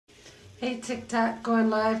Hey TikTok,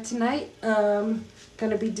 going live tonight. Going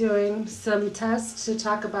to be doing some tests to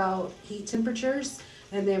talk about heat temperatures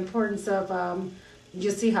and the importance of,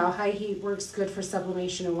 you'll see how high heat works good for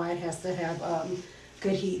sublimation and why it has to have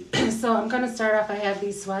good heat. So I'm going to start off, I have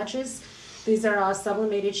these swatches. These are all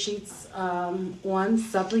sublimated sheets, one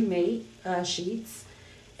subli-mate sheets.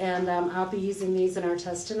 And I'll be using these in our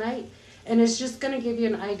test tonight. And it's just going to give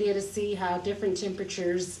you an idea to see how different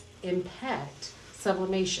temperatures impact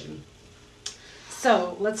sublimation.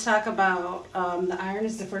 So let's talk about the iron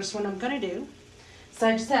is the first one I'm going to do. So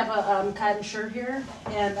I just have a cotton shirt here,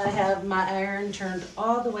 and I have my iron turned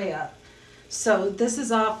all the way up. So this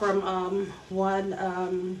is all from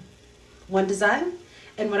one design.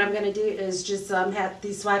 And what I'm going to do is just have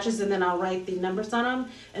these swatches, and then I'll write the numbers on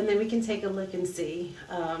them, and then we can take a look and see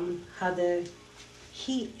how the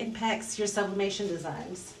heat impacts your sublimation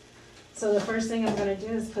designs. So the first thing I'm going to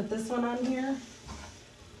do is put this one on here.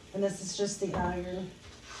 And this is just the iron.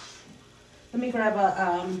 Let me grab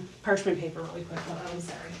a parchment paper really quick. Oh, I'm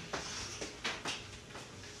sorry.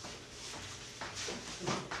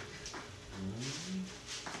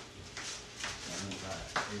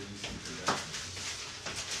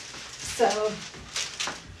 So,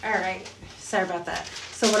 all right. Sorry about that.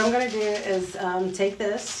 So what I'm going to do is take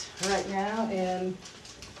this right now and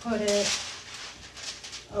put it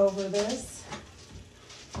over this.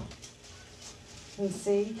 And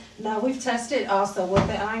see, now we've tested also with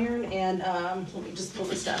the iron, and let me just pull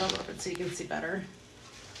this down a little bit so you can see better.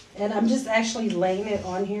 And I'm just actually laying it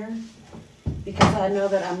on here because I know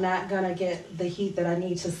that I'm not going to get the heat that I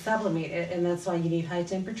need to sublimate it, and that's why you need high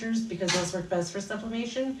temperatures, because those work best for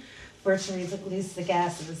sublimation, first to release the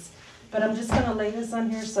gases. But I'm just going to lay this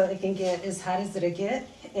on here so it can get as hot as it'll get,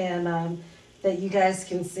 and that you guys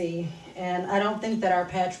can see. And I don't think that our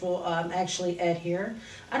patch will actually adhere.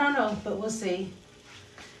 I don't know, but we'll see.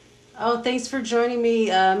 Oh, thanks for joining me,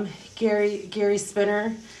 Gary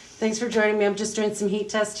Spinner. Thanks for joining me. I'm just doing some heat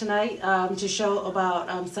tests tonight to show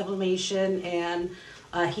about sublimation and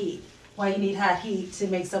heat, why you need hot heat to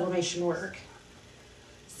make sublimation work.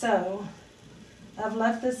 So I've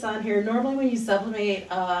left this on here. Normally when you sublimate,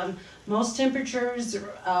 most temperatures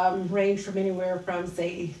range from anywhere from,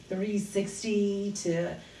 say, 360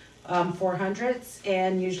 to 400s,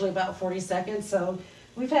 and usually about 40 seconds. So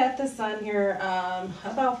we've had this on here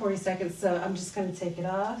about 40 seconds, so I'm just going to take it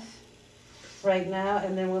off right now,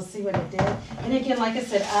 and then we'll see what it did. And again, like I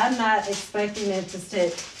said, I'm not expecting it to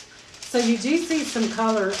stick. So you do see some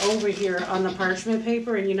color over here on the parchment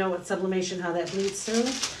paper, and you know what sublimation, how that bleeds through.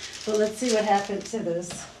 But let's see what happened to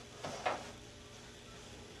this.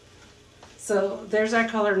 So there's our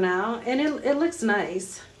color now, and it looks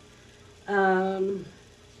nice.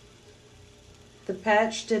 The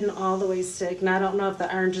patch didn't all the way stick. Now I don't know if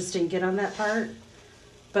the iron just didn't get on that part,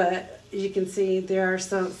 but you can see there are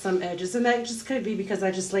some edges, and that just could be because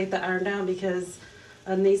I just laid the iron down because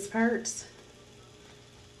on these parts.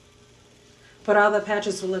 But all the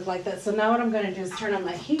patches will look like that. So now what I'm going to do is turn on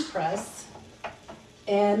my heat press,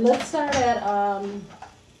 and let's start at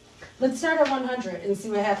 100 and see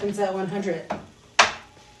what happens at 100.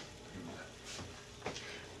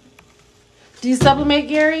 Do you sublimate,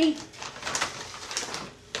 Gary?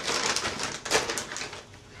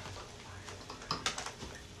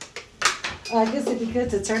 I guess it'd be good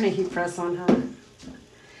to turn a heat press on, huh?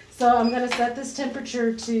 So I'm going to set this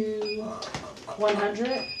temperature to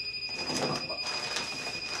 100.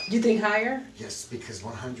 You think higher? Yes, because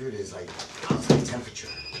 100 is like outside temperature.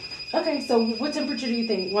 Okay, so what temperature do you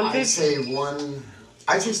think? 150?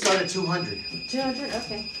 I'd say start at 200. 200?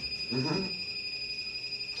 Okay. Mm-hmm.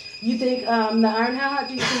 You think the iron, how hot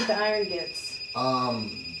do you think the iron gets?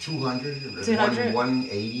 200. 200?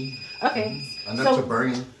 180. Okay. Enough to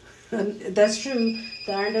burn you. That's true.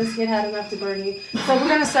 The iron does get hot enough to burn you. So we're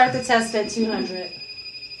going to start the test at 200. Start at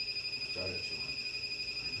 200.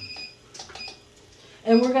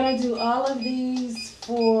 And we're going to do all of these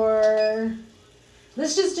for,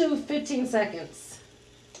 let's just do 15 seconds.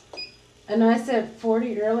 I know I said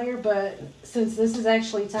 40 earlier, but since this is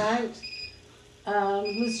actually timed,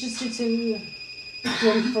 let's just do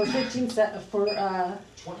for 15 seconds, for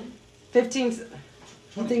 20? 15,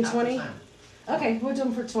 you think 20? Time. Okay, we'll do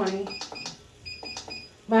them for 20.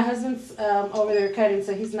 My husband's over there cutting,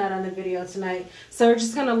 so he's not on the video tonight. So we're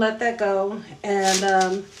just going to let that go.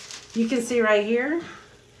 And you can see right here,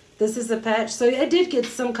 this is a patch. So it did get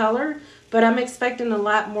some color, but I'm expecting a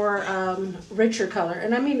lot more richer color.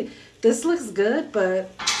 And I mean, this looks good,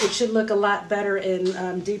 but it should look a lot better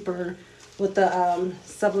and deeper with the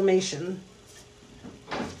sublimation.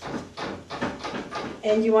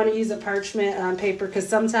 And you want to use a parchment paper because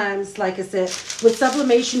sometimes, like I said, with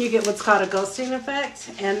sublimation you get what's called a ghosting effect,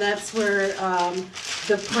 and that's where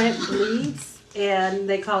the print bleeds, and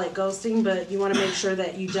they call it ghosting, but you want to make sure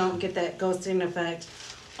that you don't get that ghosting effect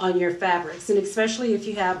on your fabrics, and especially if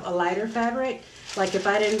you have a lighter fabric. Like if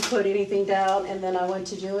I didn't put anything down and then I went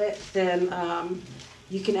to do it, then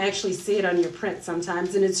you can actually see it on your print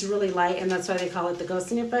sometimes, and it's really light, and that's why they call it the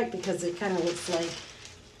ghosting effect, because it kind of looks like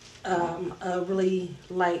a really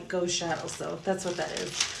light ghost shadow. So that's what that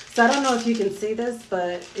is. So I don't know if you can see this,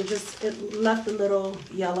 but it left a little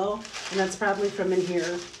yellow, and that's probably from in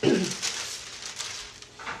here.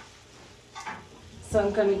 So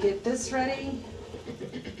I'm going to get this ready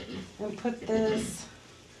and put this.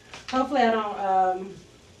 Hopefully I don't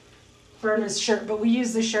burn this shirt, but we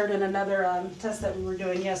used this shirt in another test that we were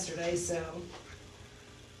doing yesterday. So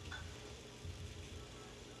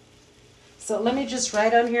let me just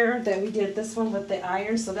write on here that we did this one with the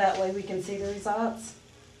iron, so that way we can see the results.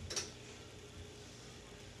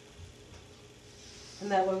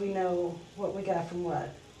 And that way we know what we got from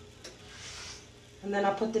what. And then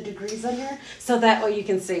I'll put the degrees on here, so that way you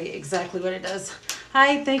can see exactly what it does.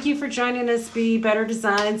 Hi, thank you for joining us, Be Better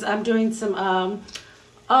Designs. I'm doing some,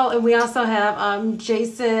 oh, and we also have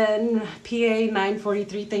Jason, PA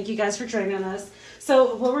 943. Thank you guys for joining us.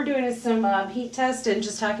 So what we're doing is some heat test and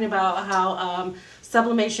just talking about how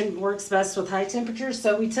sublimation works best with high temperatures.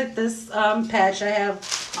 So we took this patch. I have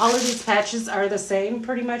all of these patches are the same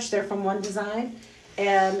pretty much. They're from one design.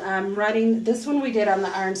 And I'm running, this one we did on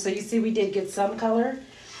the iron. So you see we did get some color.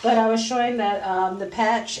 But I was showing that the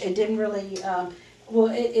patch, it didn't really,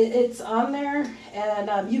 well, it's on there.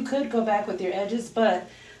 And you could go back with your edges, but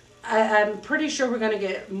I'm pretty sure we're going to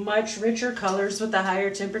get much richer colors with the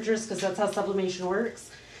higher temperatures, because that's how sublimation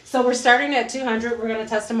works. So we're starting at 200. We're going to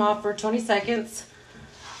test them off for 20 seconds.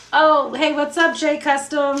 Oh, hey, what's up, J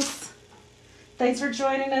Customs? Thanks for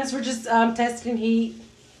joining us. We're just testing heat,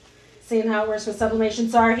 seeing how it works with sublimation.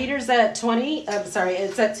 So our heater's at 20. I'm sorry,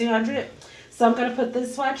 it's at 200. So I'm going to put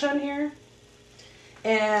this swatch on here.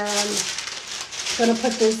 And I'm going to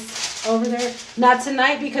put this over there. Not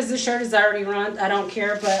tonight because the shirt is already run. I don't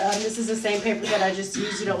care, but this is the same paper that I just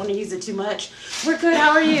used. You don't want to use it too much. We're good. How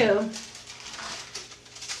are you?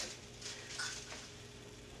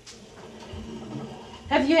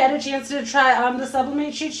 Have you had a chance to try the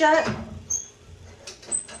sublimate sheets yet?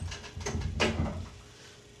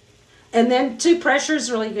 And then 2 pressure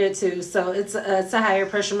is really good too. So it's a higher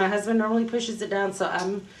pressure. My husband normally pushes it down, so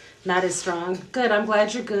I'm not as strong. Good. I'm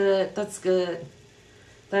glad you're good. That's good.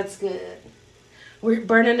 That's good. We're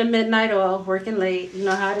burning the midnight oil, working late. You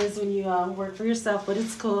know how it is when you work for yourself, but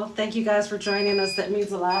it's cool. Thank you guys for joining us. That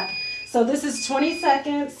means a lot. So this is 20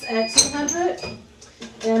 seconds at 200.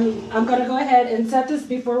 And I'm going to go ahead and set this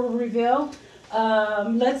before we reveal.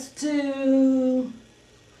 Let's do...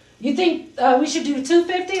 You think we should do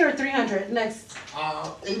 250 or 300 next?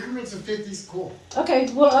 Increments of 50 is cool. Okay,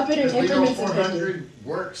 we'll up it in increments of 50. 400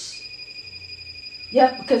 works.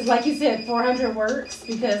 Yep, because like you said, 400 works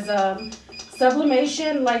because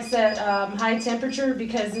sublimation likes that high temperature,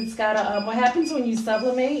 because it's got a, what happens when you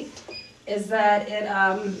sublimate is that it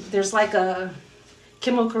there's like a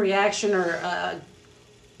chemical reaction or a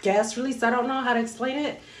gas release. I don't know how to explain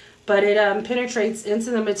it, but it penetrates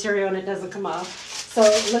into the material and it doesn't come off. So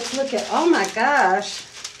let's look at, oh my gosh.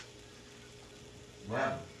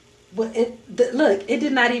 Wow. Well, look, it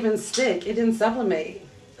did not even stick. It didn't sublimate.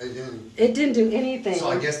 It didn't do anything. So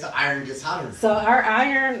I guess the iron gets hotter. So our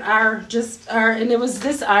iron, and it was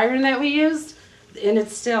this iron that we used, and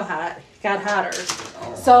it's still hot. Got hotter.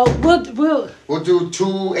 Oh. So we'll do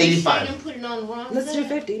 285. You put it on the wrong let's side? do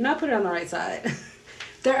 50. No, put it on the right side.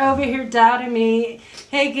 They're over here doubting me.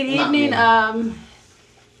 Hey, good evening,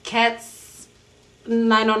 Cats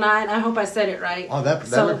 909. I hope I said it right. Oh, that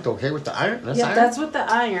looked okay with the iron? That's iron? That's with the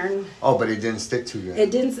iron. Oh, but it didn't stick to you.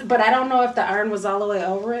 It didn't, but I don't know if the iron was all the way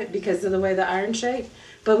over it because of the way the iron shaped.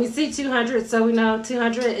 But we see 200, so we know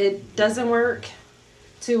 200, it doesn't work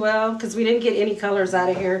too well because we didn't get any colors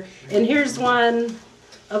out of here. And here's one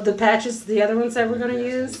of the patches, the other ones that we're going to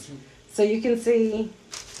use. So you can see,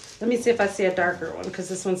 let me see if I see a darker one because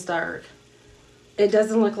this one's dark. It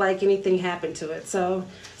doesn't look like anything happened to it. So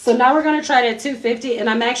now we're going to try it at 250, and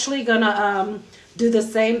I'm actually going to do the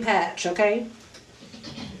same patch, okay?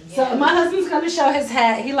 So my husband's going to show his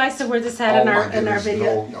hat. He likes to wear this hat in our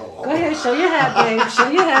video. No. Go ahead, show your hat, babe. Show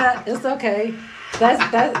your hat. It's okay.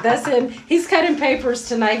 That's him. He's cutting papers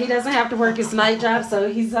tonight. He doesn't have to work his night job,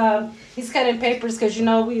 so he's cutting papers because you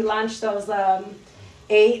know we launched those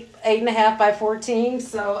 8.5 by 14.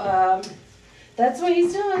 So that's what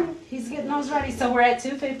he's doing. He's getting those ready. So we're at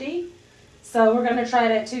 250. So we're gonna try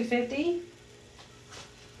it at 250.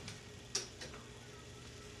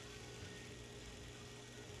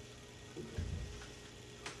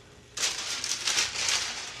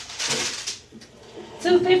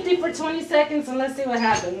 $250 for 20 seconds, and let's see what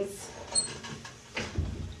happens.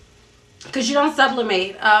 Because you don't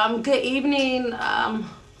sublimate. Good evening,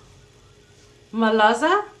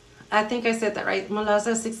 Malaza. I think I said that right.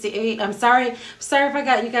 Malaza 68. I'm sorry if I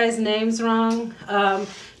got you guys' names wrong.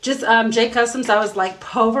 Just J Customs, I was like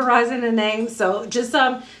pulverizing the name. So just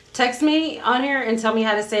text me on here and tell me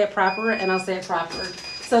how to say it proper, and I'll say it proper.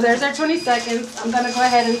 So there's our 20 seconds. I'm gonna go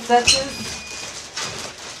ahead and set this.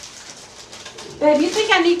 Babe, you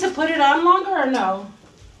think I need to put it on longer or no?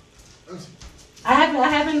 I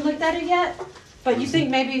haven't looked at it yet, but you think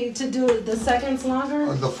maybe to do the seconds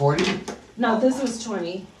longer? The 40? No, this was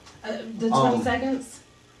 20. The 20 seconds.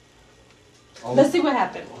 Oh. Let's see what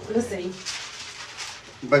happened. Let's see.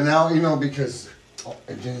 But now, you know, because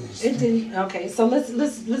it didn't. It did. Okay, so let's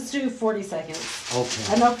do 40 seconds.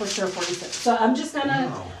 Okay. I know for sure 40 seconds. So I'm just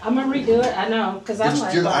gonna I'm gonna redo it. I know because I'm Did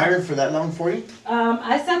like. you do the iron for that long 40?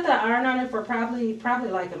 I set the iron on it for probably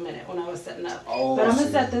like a minute when I was setting up. Oh, but I'm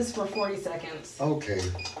gonna set this for 40 seconds. Okay.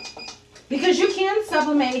 Because you can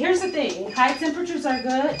sublimate. Here's the thing: high temperatures are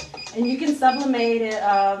good, and you can sublimate it.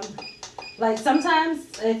 Like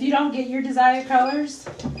sometimes, if you don't get your desired colors,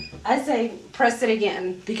 I say press it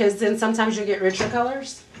again because then sometimes you'll get richer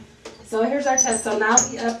colors. So here's our test. So now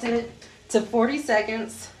we upped it to 40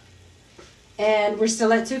 seconds, and we're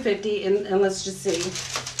still at 250. And let's just see.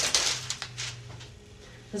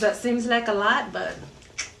 Because that seems like a lot, but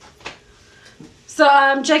so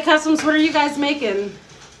J Customs, what are you guys making?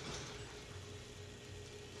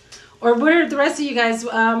 Or what are the rest of you guys?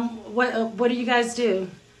 What do you guys do?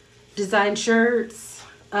 Design shirts,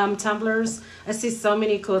 tumblers. I see so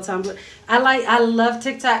many cool tumblers. I love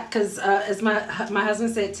TikTok because as my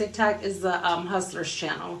husband said, TikTok is the hustlers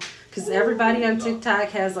channel because everybody on TikTok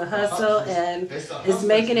has a hustle and is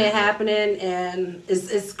making it happening, and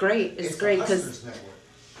it's great. It's great because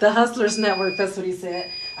the Hustlers Network. That's what he said.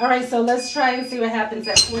 All right, so let's try and see what happens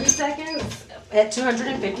at 40 seconds at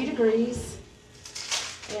 250 degrees.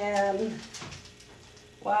 And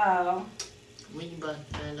wow. When you about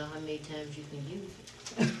to find out how many times you can use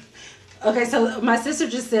it. Okay, so my sister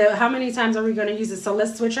just said, how many times are we going to use it? So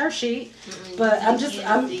let's switch our sheet. But I'm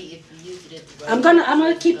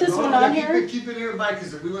gonna keep this one on here. Keep it nearby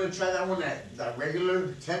because we want to try that one at the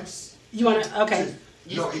regular temps. You want to? Okay.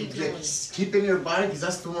 Keep it nearby because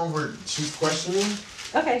that's the one where she's questioning.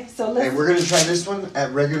 Okay, so let's. And we're gonna try this one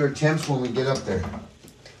at regular temps when we get up there.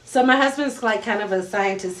 So my husband's like kind of a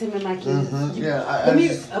scientist, him and my kids. Yeah,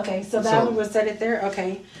 okay, so that one will set it there.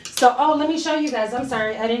 Okay. So, let me show you guys. I'm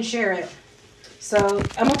sorry, I didn't share it. So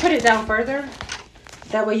I'm gonna put it down further.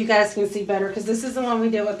 That way you guys can see better. Because this is the one we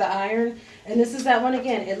did with the iron. And this is that one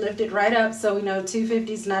again. It lifted right up. So we know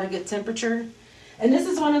 250 is not a good temperature. And this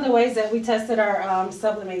is one of the ways that we tested our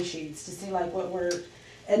sublimate sheets to see like what worked.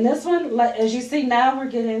 And this one, like as you see now, we're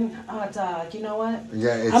getting, oh dog, you know what?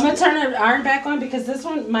 Yeah, I'm going to turn the iron back on because this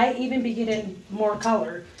one might even be getting more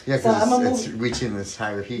color. Yeah, because it's reaching this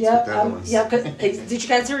higher heats with the other ones. Yeah, did you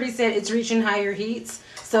guys already say it's reaching higher heats?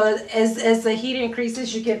 So as the heat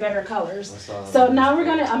increases, you get better colors. So now I'm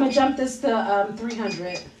going to jump this to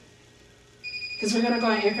 300 because we're going to go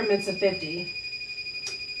in increments of 50.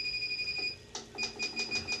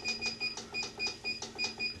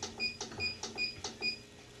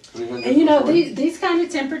 And you know, these kind of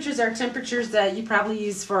temperatures are temperatures that you probably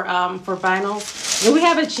use for vinyls. And we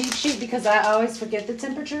have a cheat sheet because I always forget the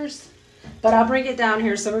temperatures. But I'll bring it down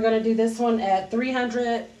here. So we're going to do this one at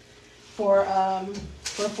 300 for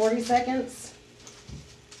 40 seconds.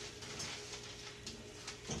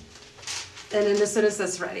 And then as soon as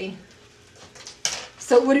that's ready.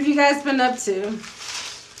 So what have you guys been up to?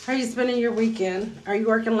 How are you spending your weekend? Are you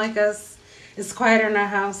working like us? It's quieter in our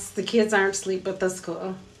house. The kids aren't asleep, but that's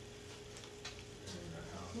cool.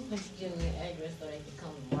 Why don't you give me your address so they can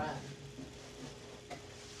come and ride?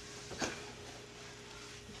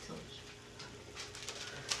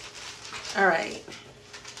 All right.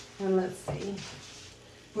 And let's see.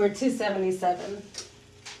 We're 277.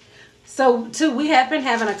 So we have been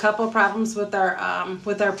having a couple problems with our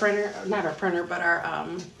printer, not our printer, but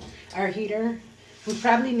our heater. We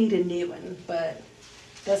probably need a new one, but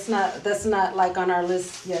that's not like on our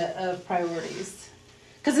list yet of priorities.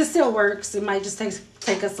 Because it still works. It might just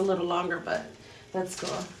take us a little longer, but that's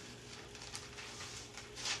cool.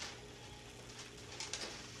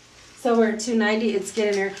 So we're at 290. It's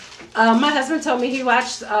getting there. My husband told me he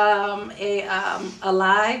watched a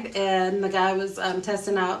live, and the guy was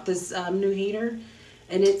testing out this new heater.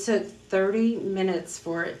 And it took 30 minutes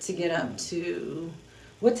for it to get up to,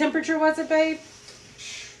 what temperature was it, babe?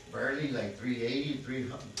 Barely like 380,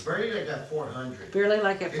 300, barely like at 400. Barely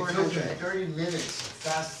like at It took 400. like 30 minutes,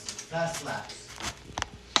 fast lapse.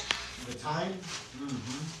 The time?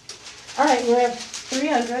 All right, we're at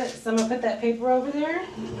 300, so I'm gonna put that paper over there,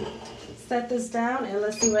 set this down, and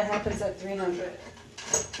let's see what happens at 300.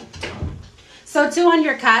 So too, on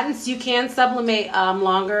your cottons, you can sublimate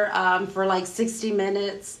longer for like 60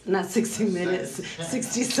 minutes, not 60 minutes,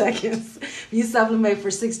 60 seconds. You sublimate for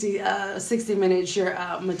 60 minutes, your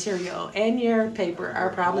material and your paper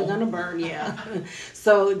are probably gonna burn, yeah.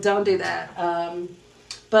 So don't do that.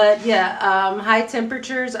 But yeah, high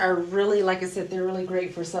temperatures are really, like I said, they're really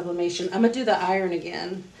great for sublimation. I'm gonna do the iron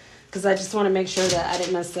again because I just want to make sure that I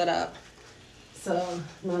didn't mess that up. So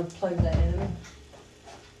I'm gonna plug that in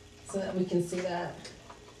so that we can see that.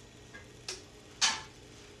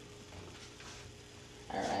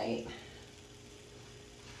 All right.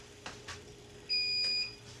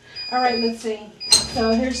 All right, let's see.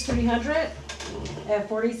 So here's 300 at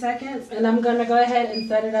 40 seconds, and I'm gonna go ahead and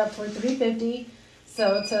set it up for 350.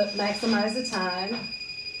 So to maximize the time,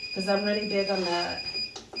 because I'm really big on that.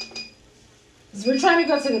 Because we're trying to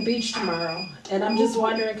go to the beach tomorrow, and I'm just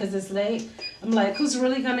wondering, because it's late, I'm like, who's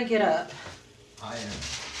really gonna get up? I am.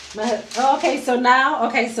 Oh, okay, so now,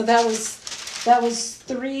 so that was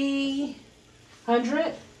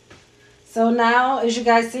 300. So now, as you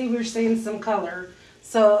guys see, we're seeing some color.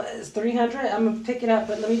 So it's 300. I'm gonna pick it up,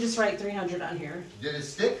 but let me just write 300 on here. Did it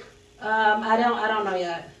stick? I don't know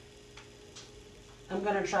yet. I'm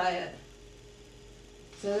gonna try it.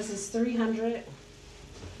 So this is 300,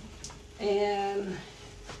 and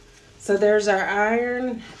so there's our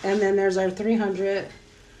iron, and then there's our 300.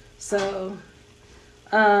 So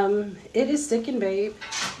it is sticking, babe.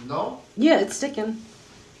 No? Yeah, it's sticking.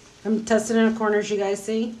 I'm testing in the corners, you guys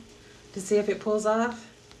see, to see if it pulls off.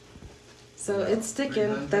 So yeah, it's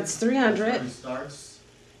sticking. That's 300. Starts.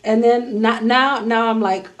 And then now I'm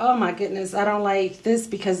like, oh my goodness, I don't like this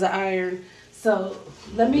because the iron. So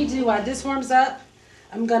let me do, while this warms up,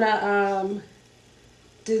 I'm gonna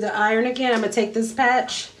do the iron again. I'm gonna take this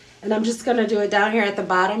patch and I'm just gonna do it down here at the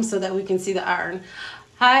bottom so that we can see the iron.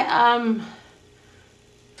 Hi,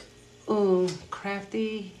 ooh,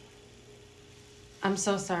 Crafty. I'm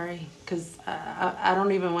so sorry, because I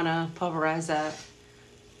don't even want to pulverize that.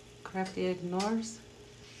 Crafty ignores.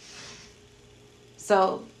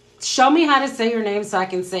 So show me how to say your name so I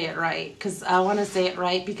can say it right, because I want to say it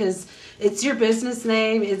right, because it's your business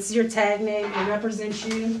name, it's your tag name, it represents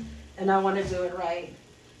you, and I want to do it right.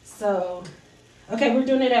 So, okay, we're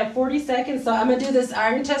doing it at 40 seconds, so I'm going to do this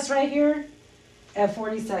iron test right here at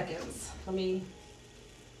 40 seconds. Let me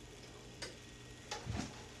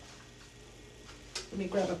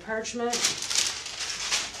grab a parchment,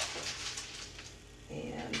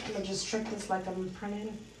 and I'm going to just trick this like I'm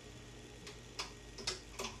printing.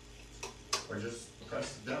 Or just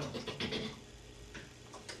press it down.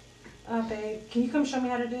 Babe, can you come show me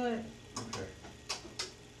how to do it? Okay.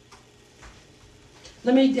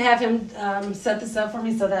 Let me have him set this up for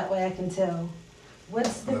me so that way I can tell.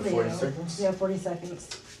 What's the deal? 40 seconds? Yeah, 40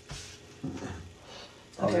 seconds.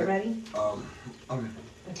 Okay, ready? Okay.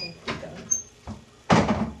 Okay, go.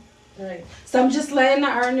 All right, so I'm just letting the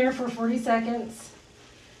iron there for 40 seconds.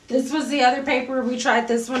 This was the other paper. We tried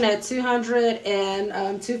this one at 200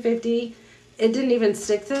 and 250. It didn't even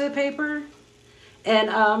stick to the paper.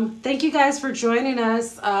 And thank you guys for joining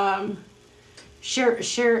us.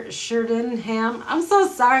 Sheridan. I'm so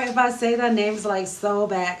sorry if I say that name's like so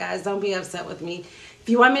bad, guys. Don't be upset with me. If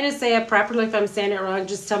you want me to say it properly, if I'm saying it wrong,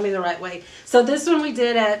 just tell me the right way. So this one we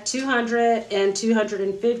did at 200 and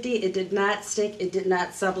 250. It did not stick. It did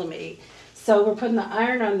not sublimate. So we're putting the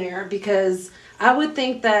iron on there because I would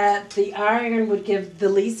think that the iron would give the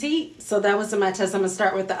least heat. So that was in my test. I'm going to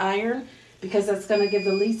start with the iron because that's going to give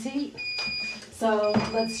the least heat. So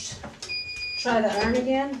let's try the iron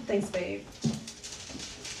again. Thanks, babe.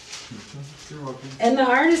 You're welcome. And the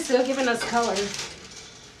iron is still giving us color.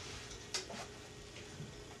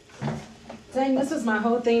 Dang, this was my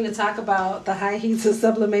whole thing to talk about the high heats of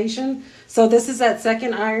sublimation. So this is that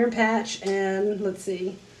second iron patch, and let's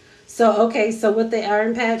see. So, okay, so with the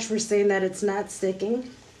iron patch, we're seeing that it's not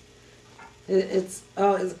sticking. It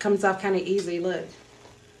comes off kind of easy, look.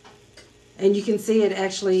 And you can see it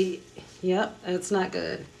actually, yep, it's not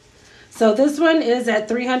good. So this one is at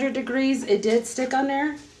 300 degrees. It did stick on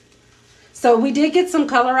there. So we did get some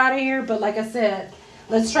color out of here, but like I said,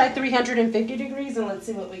 let's try 350 degrees and let's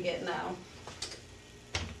see what we get now.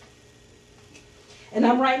 And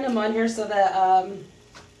I'm writing them on here so that,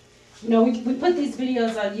 you know, we put these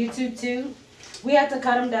videos on YouTube too. We had to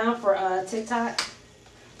cut them down for TikTok,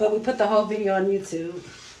 but we put the whole video on YouTube.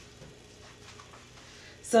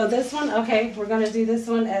 So this one, okay, we're gonna do this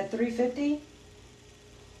one at 350.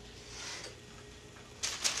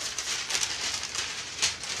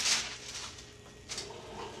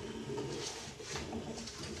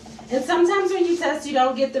 And sometimes when you test, you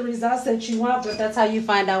don't get the results that you want, but that's how you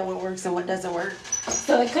find out what works and what doesn't work.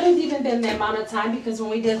 So it could have even been the amount of time, because when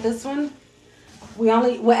we did this one,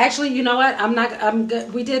 well, actually, you know what? I'm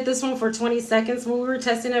good. We did this one for 20 seconds when we were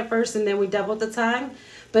testing it first, and then we doubled the time.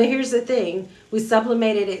 But here's the thing. We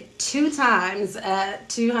sublimated it 2 times at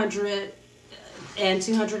 200 and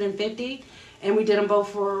 250, and we did them both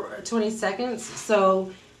for 20 seconds.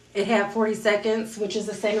 So it had 40 seconds, which is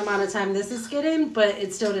the same amount of time this is getting, but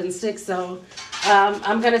it still didn't stick. So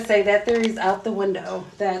I'm going to say that theory's out the window,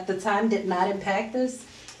 that the time did not impact this.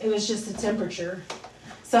 It was just the temperature.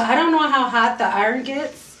 So I don't know how hot the iron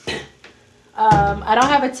gets. I don't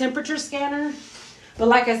have a temperature scanner, but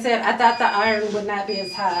like I said, I thought the iron would not be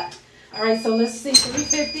as hot. All right, so let's see,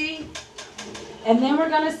 350. And then we're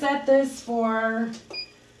going to set this for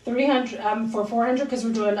 300, for 400, because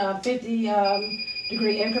we're doing 50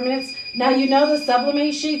 degree increments. Now, you know the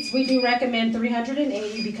sublimate sheets, we do recommend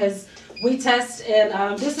 380 because we test,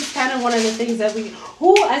 and this is kind of one of the things that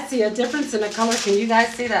I see a difference in the color. Can you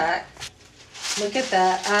guys see that? Look at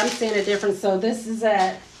that. I'm seeing a difference. So this is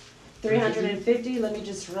at 350. Let me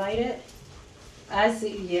just write it. I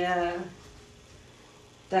see, yeah.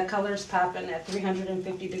 That color's popping at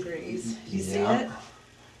 350 degrees. You see it?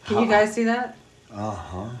 Can you guys see that?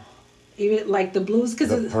 Uh-huh. Even like the blues, because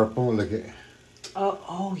the purple, look at.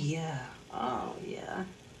 Oh yeah. Oh yeah.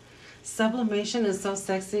 Sublimation is so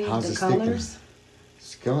sexy. How's the it colors.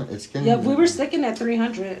 It's getting. Yeah, we were sticking at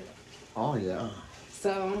 300. Oh yeah.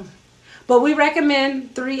 So, but we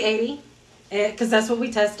recommend 380 because that's what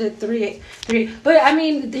we tested. 3. But I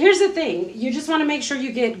mean, here's the thing: you just want to make sure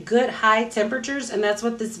you get good high temperatures, and that's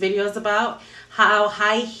what this video is about. How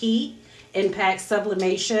high heat impacts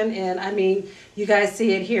sublimation, and I mean, you guys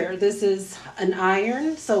see it here. This is an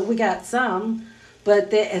iron, so we got some.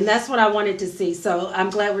 And that's what I wanted to see. So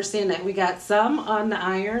I'm glad we're seeing that. We got some on the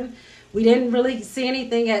iron. We didn't really see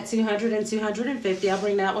anything at 200 and 250. I'll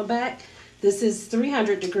bring that one back. This is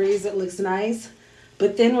 300 degrees. It looks nice.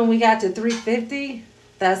 But then when we got to 350,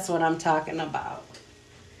 that's what I'm talking about.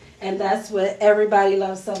 And that's what everybody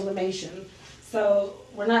loves, sublimation. So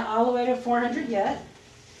we're not all the way to 400 yet.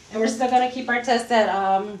 And we're still going to keep our test at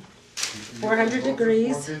 400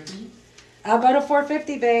 degrees. 450? I'll go to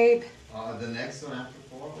 450, babe. The next one after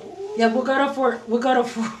 4? Ooh. Yeah, we'll go to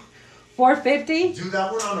 450. Do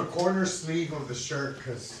that one on the corner sleeve of the shirt,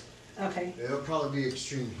 because Okay. it'll probably be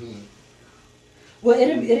extreme heat. Well,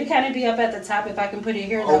 it'll kind of be up at the top if I can put it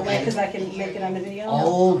here that way, Okay. because I can make it on the video.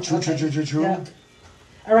 Oh, true. Yep.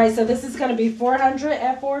 All right, so this is going to be 400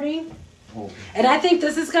 at 40. Okay. And I think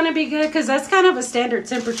this is going to be good because that's kind of a standard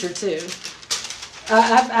temperature too.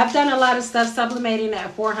 I've done a lot of stuff sublimating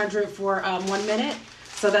at 400 for 1 minute.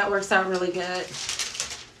 So that works out really good.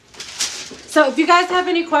 So if you guys have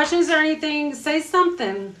any questions or anything, say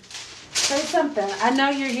something. Say something. I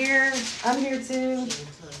know you're here. I'm here too.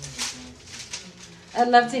 I'd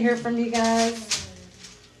love to hear from you guys.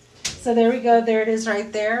 So there we go. There it is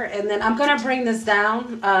right there. And then I'm going to bring this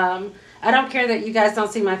down. I don't care that you guys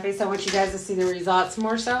don't see my face. I want you guys to see the results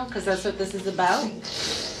more so, because that's what this is about.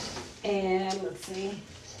 And let's see.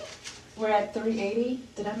 We're at 380.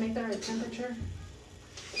 Did I make the right temperature?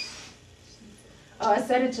 Oh, I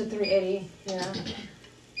set it to 380. Yeah.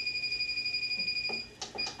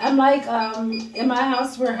 I'm like, in my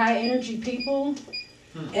house, we're high energy people.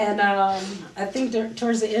 And I think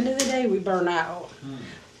towards the end of the day, we burn out.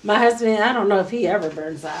 My husband, I don't know if he ever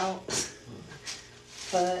burns out.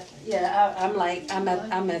 But yeah,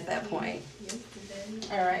 I'm at that point.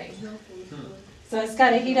 All right. So it's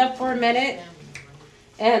got to heat up for a minute.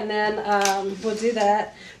 And then we'll do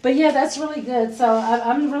that. But yeah, that's really good. So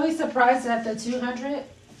I'm really surprised at the 200.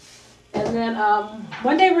 And then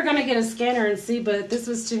one day we're going to get a scanner and see, but this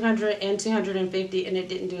was 200 and 250 and it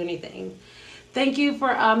didn't do anything. Thank you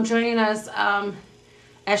for joining us,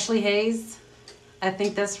 Ashley Hayes. I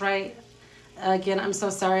think that's right. Again, I'm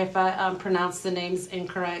so sorry if I pronounced the names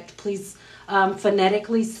incorrect. Please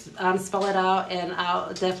phonetically spell it out, and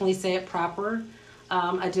I'll definitely say it proper.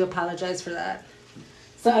 I do apologize for that.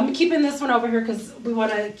 So I'm keeping this one over here because we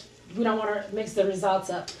don't want to mix the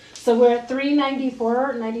results up. So we're at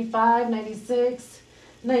 394, 95, 96,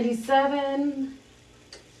 97,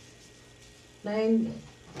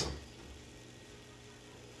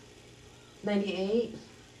 98.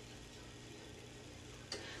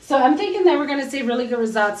 So I'm thinking that we're gonna see really good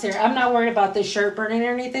results here. I'm not worried about this shirt burning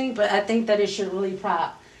or anything, but I think that it should really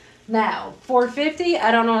pop. Now, 450,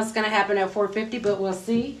 I don't know what's gonna happen at 450, but we'll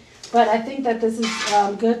see. But I think that this is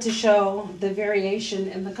good to show the variation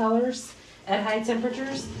in the colors at high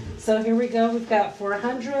temperatures. So here we go, we've got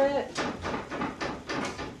 400.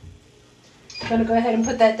 I'm gonna go ahead and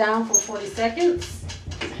put that down for 40 seconds.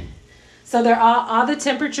 So they're all the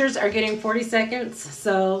temperatures are getting 40 seconds.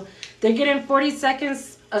 So they're getting 40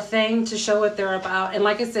 seconds of fame to show what they're about. And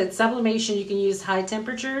like I said, sublimation, you can use high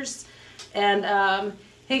temperatures. And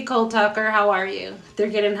hey, Cold Tucker, how are you? They're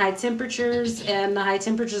getting high temperatures, and the high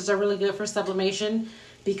temperatures are really good for sublimation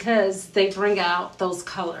because they bring out those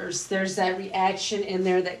colors. There's that reaction in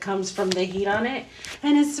there that comes from the heat on it.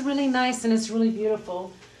 And it's really nice and it's really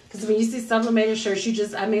beautiful. Because when you see sublimated shirts,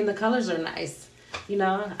 the colors are nice. You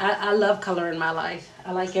know, I love color in my life.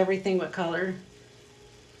 I like everything with color.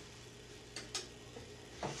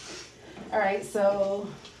 All right, so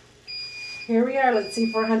here we are. Let's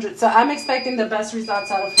see, 400. So I'm expecting the best results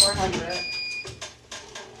out of 400.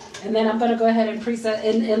 And then I'm going to go ahead and preset.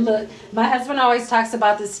 And look, my husband always talks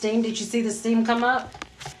about the steam. Did you see the steam come up?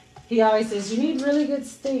 He always says, you need really good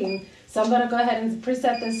steam. So I'm going to go ahead and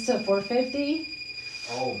preset this to 450.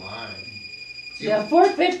 Oh my. Yeah,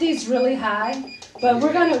 450 is really high. But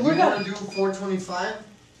we're gonna do 425?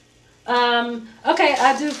 Okay,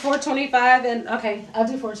 I'll do 425 and okay, I'll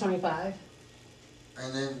do 425.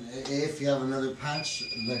 And then if you have another patch,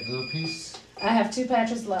 like little piece, I have 2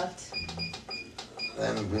 patches left.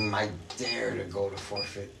 then we might dare to go to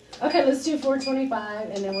 450. Okay, let's do 425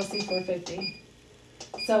 and then we'll see 450.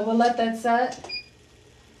 So we'll let that set.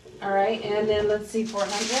 All right, and then let's see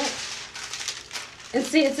 400. And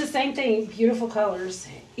see, it's the same thing, beautiful colors.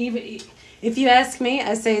 Even if you ask me,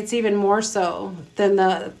 I say it's even more so than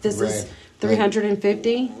this Red. is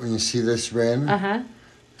 350. When you see this red Uh-huh.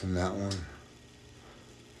 and that one.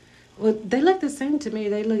 Well, they look the same to me.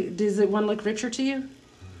 Does it one look richer to you?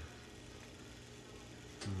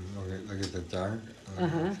 Look at the dark.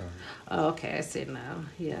 Uh-huh. Oh, okay, I see now.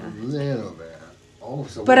 Yeah. A little bit. Oh,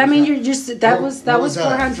 so But what I mean, was you're just that was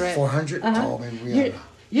 400. 400? Uh-huh. Oh, man, we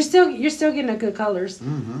You're still getting a good colors.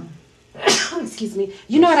 Mm-hmm. Excuse me.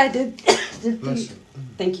 You know what I did? Bless you.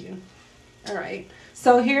 Thank you. All right.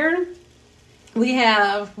 So here we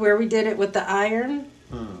have where we did it with the iron.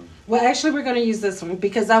 Well, actually, we're going to use this one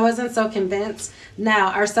because I wasn't so convinced.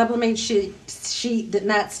 Now, our sublimate sheet did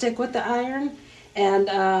not stick with the iron,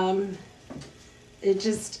 and it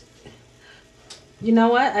just, you know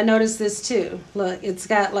what? I noticed this too. Look, it's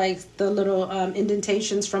got like the little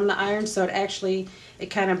indentations from the iron, so it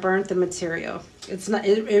kind of burnt the material. It's not.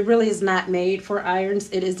 It really is not made for irons.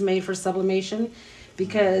 It is made for sublimation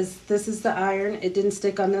because this is the iron. It didn't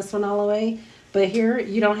stick on this one all the way. But here,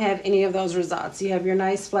 you don't have any of those results. You have your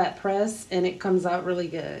nice flat press, and it comes out really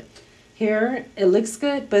good. Here, it looks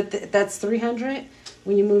good, but that's 300.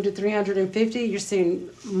 When you move to 350, you're seeing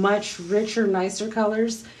much richer, nicer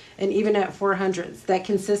colors. And even at 400, that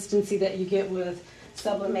consistency that you get with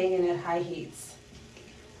sublimating at high heats.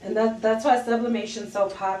 And that's why sublimation's so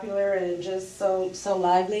popular and just so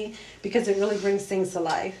lively, because it really brings things to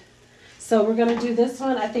life. So we're going to do this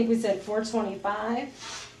one. I think we said 425.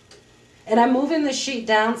 And I'm moving the sheet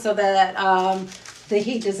down so that the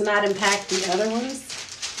heat does not impact the other ones.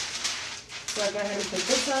 So I'll go ahead and put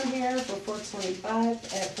this on here for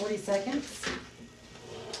 425 at 40 seconds.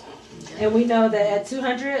 And we know that at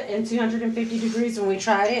 200 and 250 degrees when we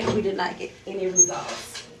tried it, we did not get any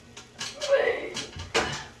results.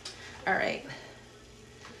 All right.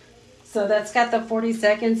 So that's got the 40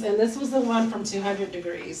 seconds, and this was the one from 200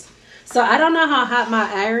 degrees. So I don't know how hot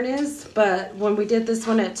my iron is, but when we did this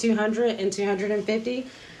one at 200 and 250,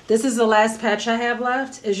 this is the last patch I have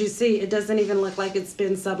left. As you see, it doesn't even look like it's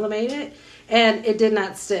been sublimated, and it did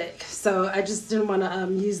not stick. So I just didn't want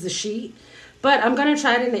to use the sheet. But I'm going to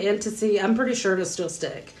try it in the end to see. I'm pretty sure it'll still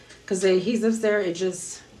stick because the adhesive's there. It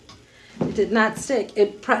did not stick.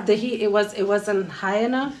 The heat, it wasn't high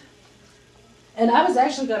enough. And I was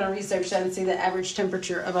actually going to research that and see the average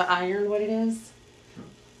temperature of an iron, what it is.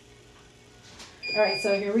 All right,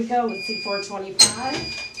 so here we go. Let's see,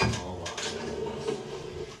 425. Oh, wow.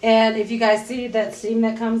 And if you guys see that steam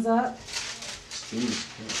that comes up.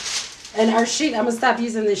 And our sheet, I'm going to stop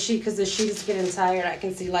using this sheet because the sheet is getting tired. I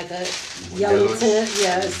can see like a yellow tint.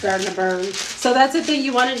 Yeah, it's starting to burn. So that's the thing.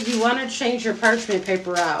 You want to change your parchment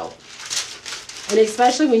paper out. And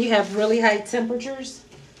especially when you have really high temperatures.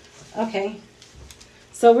 Okay.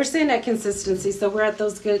 So we're seeing that consistency. So we're at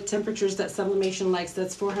those good temperatures that sublimation likes.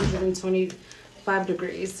 That's 425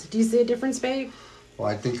 degrees. Do you see a difference, babe? Well,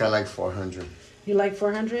 I think I like 400. You like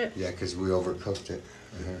 400? Yeah, because we overcooked it.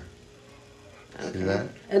 Here. Okay. See that?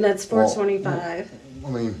 And that's Well, 425. I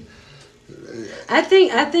mean, I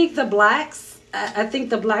think the blacks. I think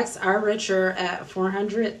the blacks are richer at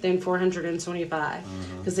 400 than 425.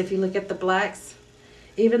 Because if you look at the blacks,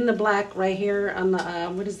 even the black right here on the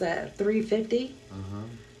what is that 350?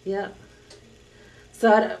 Yep.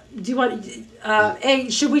 So do you want? Hey,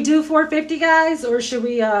 should we do 450, guys, or should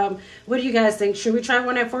we? What do you guys think? Should we try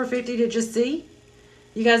one at 450 to just see?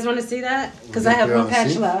 You guys want to see that? Because I have put it on one the patch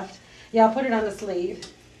sleeve? left. Yeah, I'll put it on the sleeve.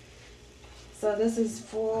 So this is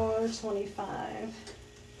 425.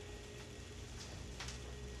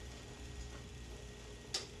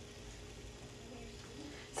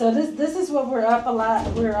 So this is what we're up a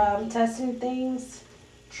lot. We're testing things,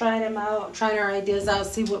 trying them out, trying our ideas out,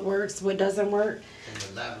 see what works, what doesn't work.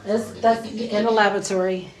 In the laboratory. That's in a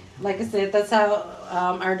laboratory. Like I said, that's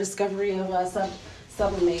how our discovery of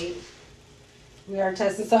subli-mate. We are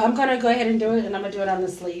testing. So I'm gonna go ahead and do it, and I'm gonna do it on the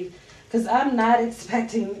sleeve because I'm not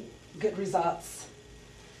expecting good results,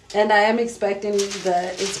 and I am expecting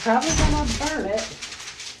that it's probably gonna burn it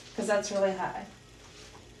because that's really high.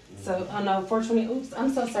 So, oh no, 420, oops,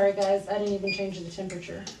 I'm so sorry guys, I didn't even change the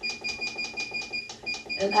temperature.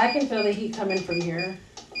 And I can feel the heat coming from here.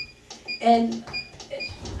 And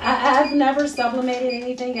I've never sublimated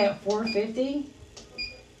anything at 450.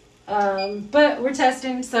 But we're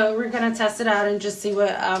testing, so we're gonna test it out and just see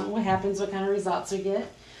what happens, what kind of results we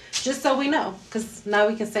get. Just so we know, because now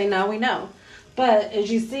we can say now we know. But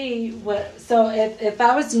as you see, so if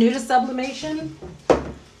I was new to sublimation,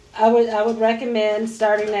 I would recommend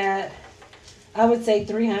starting at, I would say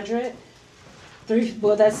 300.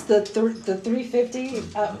 Well, that's the 350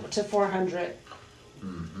 up to 400.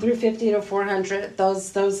 350 to 400.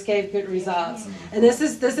 Those gave good results. And this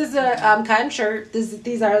is a cotton shirt.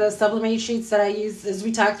 These are the sublimate sheets that I use. As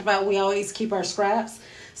we talked about, we always keep our scraps.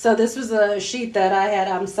 So this was a sheet that I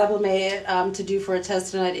had sublimated to do for a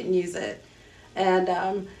test, and I didn't use it.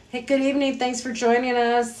 And hey, good evening. Thanks for joining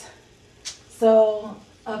us. So.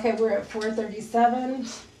 Okay, we're at 437.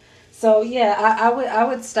 So yeah, I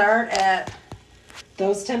would start at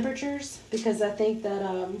those temperatures because I think that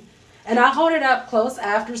and I'll hold it up close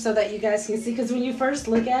after so that you guys can see, because when you first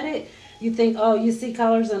look at it, you think, oh, you see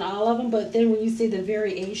colors in all of them, but then when you see the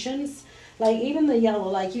variations, like even the yellow,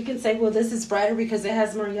 like you can say, well, this is brighter because it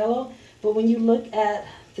has more yellow, but when you look at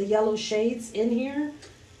the yellow shades in here,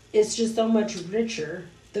 it's just so much richer.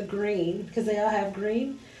 The green, because they all have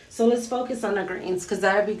green. So let's focus on the greens, because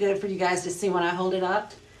that would be good for you guys to see when I hold it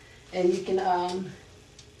up. And you can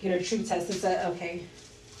get a true test and say, okay,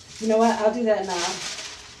 you know what, I'll do that now.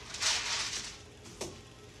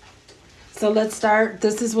 So let's start.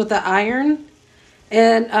 This is with the iron.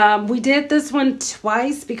 And we did this one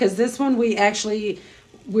twice because this one we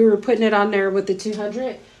were putting it on there with the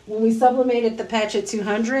 200. When we sublimated the patch at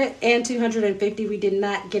 200 and 250, we did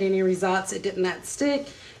not get any results. It did not stick.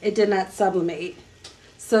 It did not sublimate.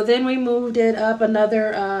 So then we moved it up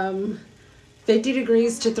another 50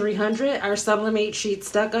 degrees to 300. Our sublimate sheet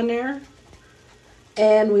stuck on there.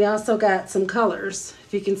 And we also got some colors,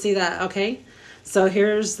 if you can see that, okay? So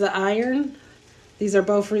here's the iron. These are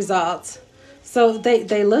both results. So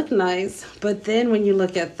they look nice, but then when you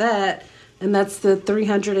look at that, and that's the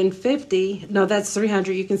 350. No, that's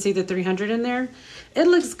 300. You can see the 300 in there. It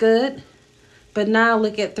looks good, but now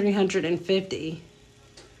look at 350.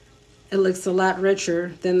 It looks a lot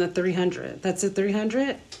richer than the 300. That's a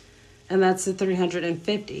 300, and that's a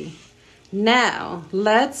 350. Now,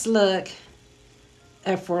 let's look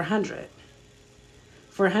at 400.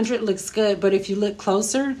 400 looks good, but if you look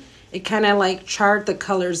closer, it kind of like charred the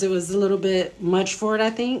colors. It was a little bit much for it, I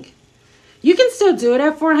think. You can still do it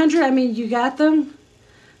at 400. I mean, you got them.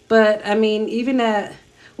 But, I mean, even at...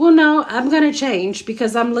 Well, no, I'm going to change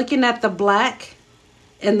because I'm looking at the black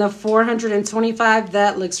and the 425.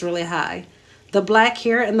 That looks really high. The black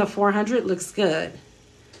here and the 400 looks good.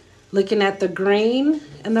 Looking at the green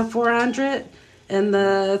and the 400 and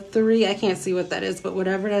the 3, I can't see what that is, but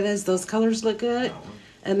whatever that is, those colors look good.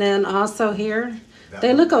 And then also here,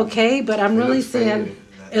 they look okay, but I'm really seeing...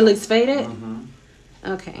 It looks faded?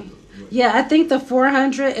 Okay. Yeah, I think the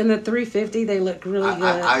 400 and the 350, they look really good.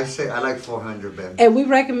 I say I like 400 better. And we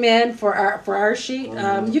recommend for our sheet,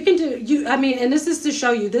 you can do, and this is to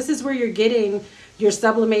show you, this is where you're getting your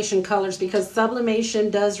sublimation colors, because sublimation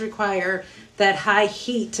does require that high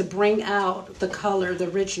heat to bring out the color, the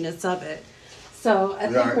richness of it. So I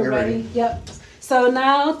think we're ready. Yep. So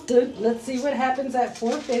now, let's see what happens at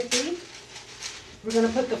 450. We're going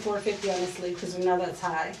to put the 450 on the sleeve because we know that's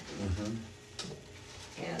high.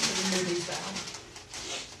 And move these down.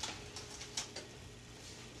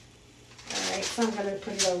 Alright, so I'm going to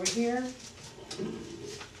put it over here.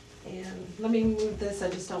 And let me move this, I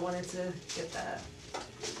just don't want it to get that.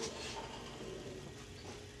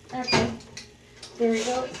 Okay, there we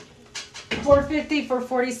go. 450 for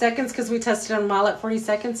 40 seconds because we tested them all at 40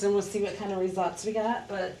 seconds and we'll see what kind of results we got.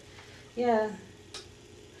 But yeah,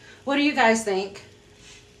 what do you guys think?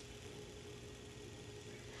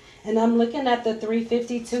 And I'm looking at the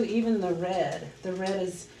 350 too, even the red. The red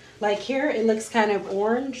is, like here, it looks kind of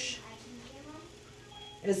orange.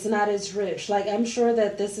 It's not as rich. Like I'm sure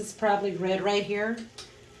that this is probably red right here.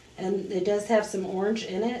 And it does have some orange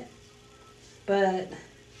in it. But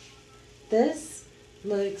this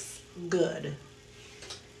looks good.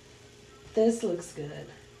 This looks good.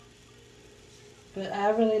 But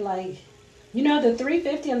I really like, you know, the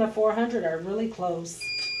 350 and the 400 are really close.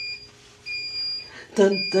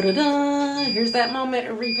 Dun, dun, dun, dun. Here's that moment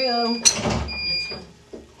of reveal.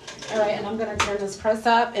 All right, and I'm gonna turn this press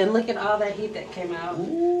up and look at all that heat that came out.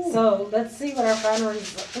 Ooh. So let's see what our final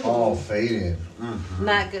result. Oh, faded. Mm-hmm.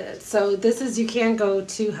 Not good. So this is, you can't go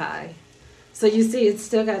too high. So you see it's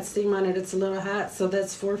still got steam on it. It's a little hot. So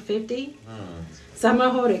that's 450. So I'm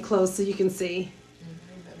gonna hold it close so you can see.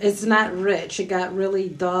 It's not rich. It got really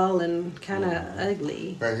dull and kind of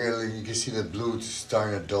ugly. Right here, you can see the blue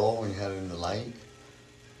starting to dull when you had it in the light.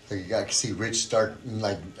 Like you got to see rich start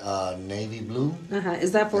like navy blue.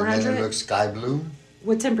 Is that 400? And then it looks sky blue.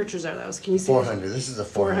 What temperatures are those? Can you see? 400. This is a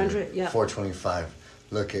 400. 400, yeah. 425.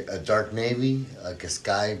 Look at a dark navy, like a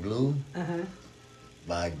sky blue.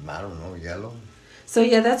 Like, I don't know, yellow. So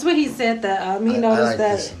yeah, that's what he said. That he noticed like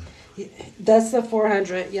that. That's the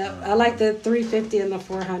 400. Yep. I like the 350 and the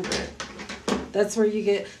 400. That's where you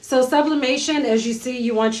get. So sublimation, as you see,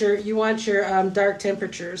 you want your dark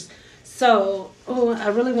temperatures. So, I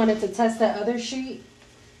really wanted to test that other sheet,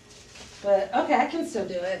 but okay, I can still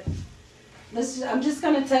do it. I'm just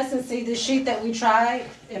gonna test and see the sheet that we tried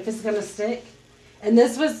if it's gonna stick. And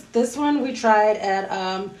this one we tried at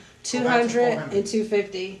 200 and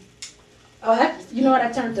 250. Oh, you know what?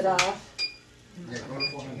 I turned it off. Yeah, go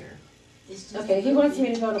to 400. Okay, he wants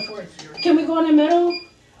me to go to 400. Can we go in the middle?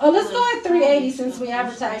 Oh, let's go at 380 since we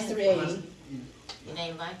advertised 380. It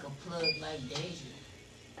ain't like a plug like Daisy.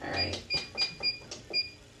 All right.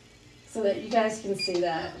 So that you guys can see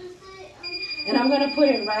that. And I'm going to put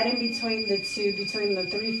it right in between the two, between the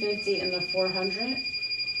 350 and the 400.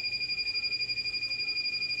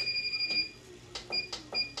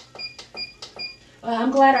 Well, I'm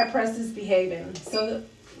glad our press is behaving. So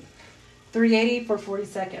 380 for 40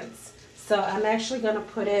 seconds. So I'm actually going to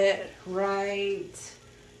put it right,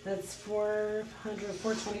 that's 400,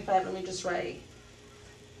 425. Let me just write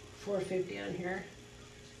 450 on here.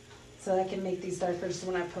 So I can make these darker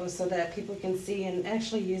when I post so that people can see and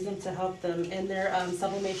actually use them to help them in their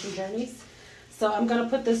sublimation journeys. So I'm going to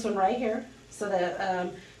put this one right here so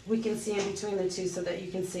that we can see in between the two so that you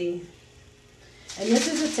can see. And this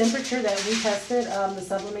is the temperature that we tested the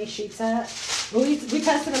sublimate sheets at. We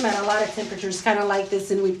tested them at a lot of temperatures, kind of like this,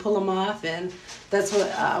 and we pull them off, and that's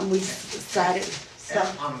what we decided. So,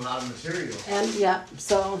 on a lot of material. And yeah,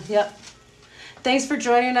 so yep. Thanks for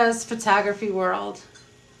joining us, Photography World.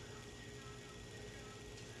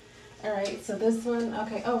 All right, so this one,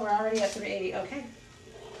 okay. Oh, we're already at 380. Okay.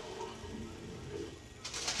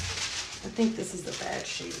 I think this is the bad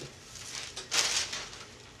sheet.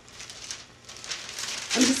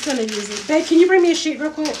 I'm just gonna use it. Babe, can you bring me a sheet real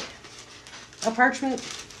quick? A parchment.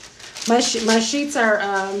 My sheets are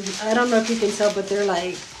I don't know if you can tell, but they're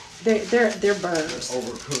like they're burns.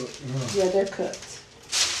 Overcooked. Yeah, they're cooked.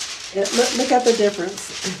 Yeah, look at the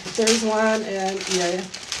difference. There's one, and yeah, you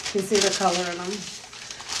can see the color in them.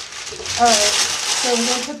 All right, so we're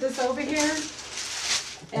gonna put this over here,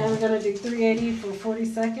 and we're gonna do 380 for 40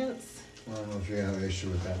 seconds. I don't know if you have an issue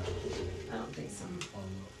with that. I don't think so.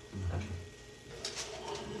 Okay.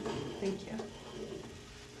 Thank you.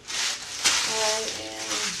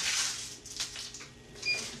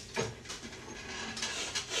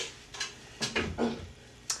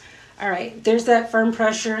 All right, there's that firm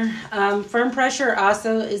pressure. Firm pressure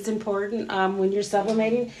also is important when you're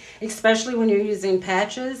sublimating, especially when you're using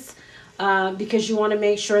patches, because you want to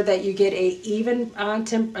make sure that you get a even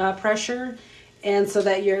pressure, and so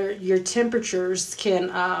that your temperatures can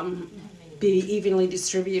be evenly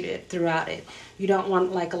distributed throughout it. You don't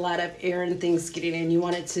want like a lot of air and things getting in. You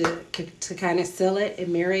want it to kind of seal it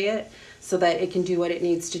and marry it so that it can do what it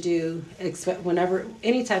needs to do whenever,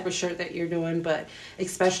 any type of shirt that you're doing, but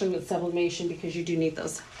especially with sublimation because you do need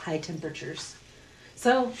those high temperatures.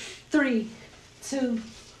 So 3, 2,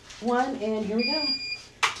 1, and here we go.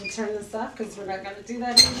 We'll turn this off because we're not going to do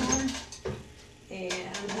that anymore. And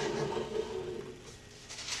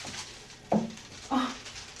oh,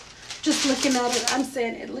 just just looking at it, I'm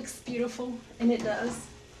saying it looks beautiful, and it does.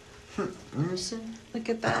 Let me see. Look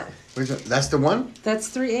at that. Where's that? That's the one? That's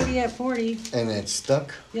 380 at 40. And it's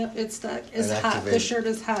stuck? Yep, it's stuck. It's And hot. The activated. shirt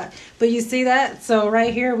is hot. But you see that? So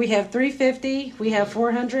right here we have 350, we have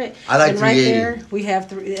 400. I like and right 380. there we have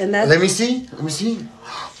three. And that's Let me see. Let me see.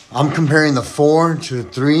 I'm comparing the 4 to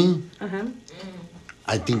 3. uh-huh.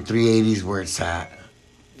 I think 380 is where it's at.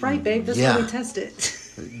 Right, babe. That's Yeah. what we tested.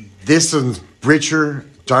 This one's richer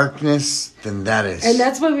darkness than that is. And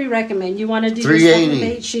that's what we recommend. You want to do your 380.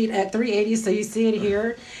 sublimate sheet at 380, so you see it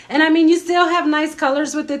here. And I mean, you still have nice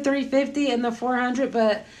colors with the 350 and the 400,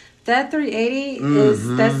 but that 380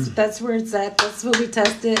 is that's where it's at. That's what we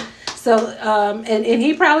tested. So and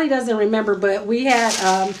he probably doesn't remember, but we had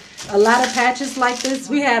a lot of patches like this.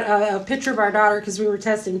 We had a picture of our daughter because we were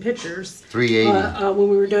testing pictures 380. when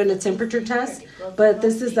we were doing the temperature test. But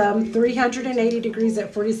this is 380 degrees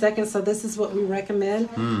at 40 seconds, so this is what we recommend.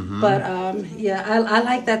 But yeah, I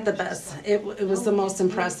like that the best. It was the most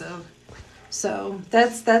impressive. So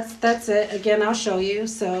that's it. Again, I'll show you.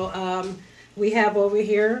 So we have over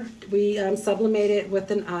here, we sublimated with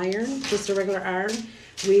an iron, just a regular iron.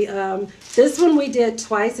 We this one we did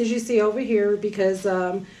twice, as you see over here, because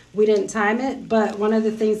we didn't time it. But one of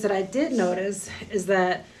the things that I did notice is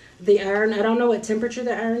that the iron, I don't know what temperature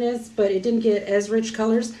the iron is, but it didn't get as rich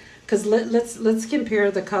colors. Because let's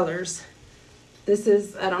compare the colors. This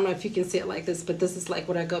is, I don't know if you can see it like this, but this is like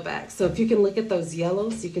when I go back. So if you can look at those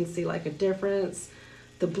yellows, you can see like a difference.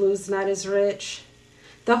 The blue's not as rich.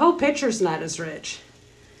 The whole picture's not as rich.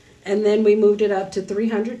 And then we moved it up to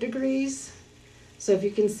 300 degrees. So if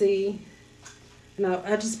you can see, and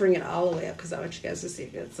I'll just bring it all the way up because I want you guys to see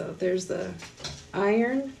it good. So there's the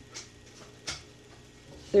iron.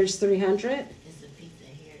 There's 300. It's a piece of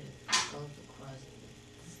hair that goes across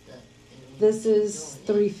the stuff. This is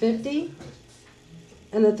 350.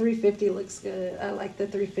 And the 350 looks good. I like the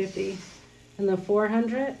 350. And the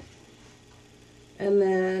 400. And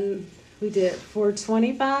then we did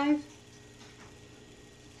 425.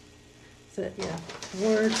 So yeah,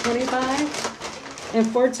 425. And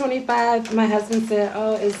 425, my husband said,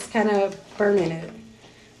 oh, it's kind of burning it.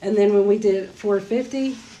 And then when we did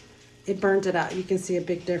 450, it burnt it out. You can see a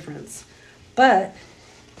big difference. But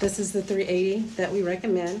this is the 380 that we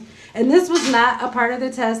recommend. And this was not a part of the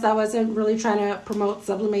test. I wasn't really trying to promote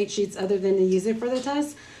sublimate sheets other than to use it for the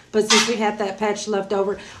test. But since we had that patch left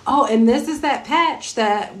over. Oh, and this is that patch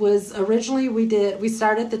that was originally we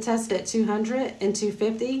started the test at 200 and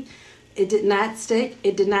 250. It did not stick.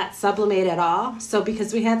 It did not sublimate at all. So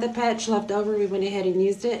because we had the patch left over, we went ahead and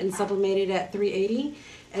used it and sublimated at 380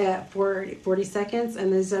 at 40 seconds.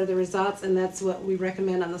 And these are the results. And that's what we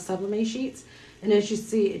recommend on the sublimate sheets. And as you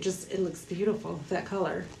see, it looks beautiful, that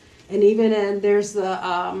color. And even there's the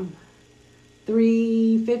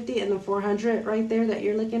 350 and the 400 right there that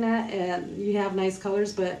you're looking at. And you have nice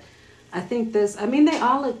colors. But I think this, I mean, they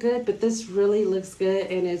all look good, but this really looks good.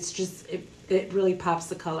 And it's just, it really pops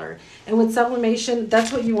the color. And with sublimation,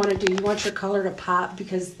 that's what you want to do. You want your color to pop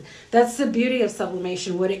because that's the beauty of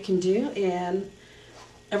sublimation, what it can do. And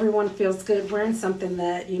everyone feels good wearing something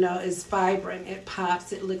that, you know, is vibrant. It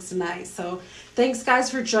pops. It looks nice. So thanks,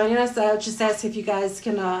 guys, for joining us. I'll just ask if you guys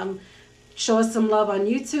can show us some love on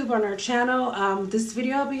YouTube, on our channel. This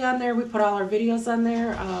video will be on there. We put all our videos on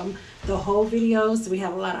there, the whole videos. We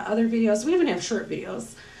have a lot of other videos. We even have short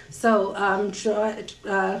videos. So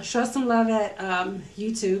show some love at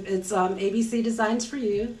YouTube. It's ABC Designs for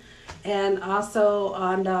You, and also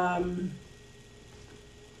on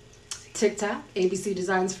TikTok, ABC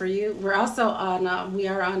Designs for You. We're also on we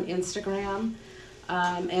are on Instagram,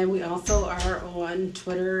 and we also are on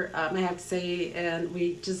Twitter. I have to say, and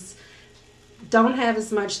we just don't have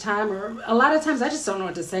as much time, or a lot of times I just don't know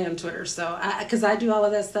what to say on Twitter. So because I do all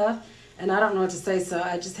of that stuff. And I don't know what to say, so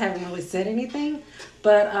I just haven't really said anything.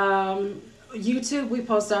 But YouTube, we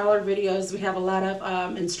post all our videos. We have a lot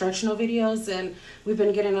of instructional videos, and we've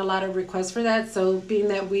been getting a lot of requests for that. So being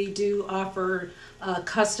that we do offer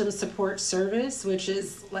custom support service, which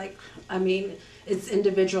is like, I mean, it's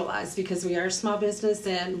individualized because we are a small business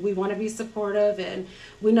and we want to be supportive and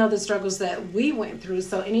we know the struggles that we went through.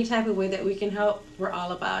 So any type of way that we can help, we're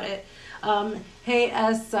all about it. Hey,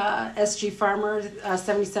 SG Farmer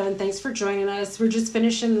 77, thanks for joining us. We're just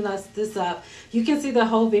finishing this up. You can see the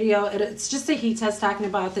whole video. It's just a heat test talking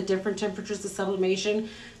about the different temperatures of sublimation.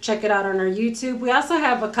 Check it out on our YouTube. We also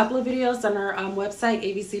have a couple of videos on our website,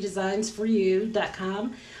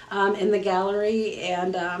 abcdesignsforyou.com, in the gallery.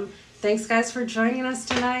 And thanks, guys, for joining us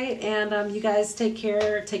tonight. And you guys take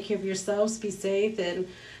care of yourselves. Be safe. And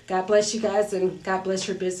God bless you guys, and God bless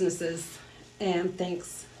your businesses. And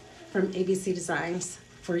thanks from ABC Designs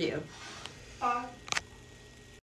for You. Aye.